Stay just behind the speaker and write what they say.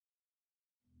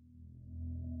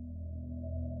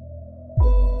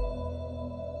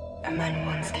A man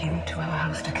once came to our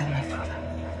house to kill my father.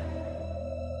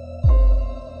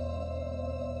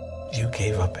 You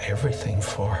gave up everything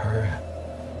for her.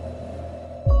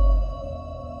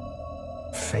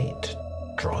 Fate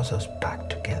draws us back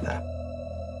together.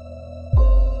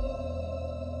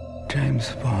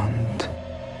 James Bond.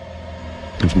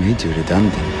 I've made you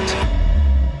redundant.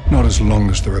 Not as long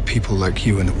as there are people like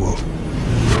you in the world.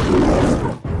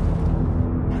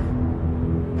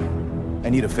 I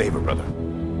need a favor, brother.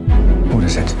 What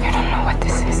is it? You don't know what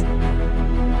this is.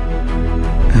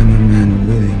 I'm a man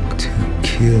willing to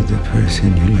kill the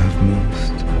person you love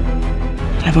most.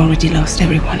 I've already lost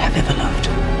everyone I've ever loved.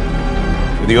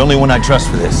 You're the only one I trust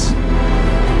for this.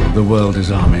 The world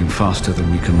is arming faster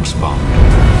than we can respond.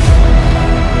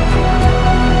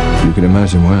 You can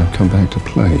imagine why I've come back to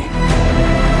play.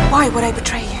 Why would I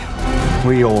betray you?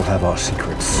 We all have our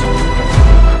secrets.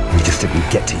 We just didn't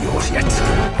get to yours yet.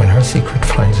 When her secret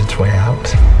finds its way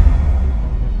out,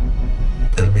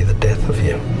 it'll be the death of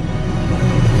you.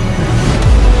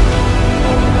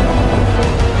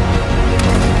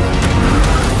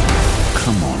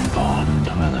 Come on, Bond.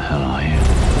 Where the hell are you?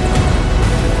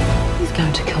 He's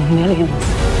going to kill millions.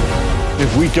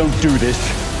 If we don't do this,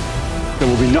 there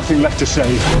will be nothing left to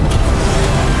save.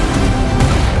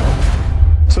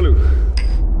 Salute.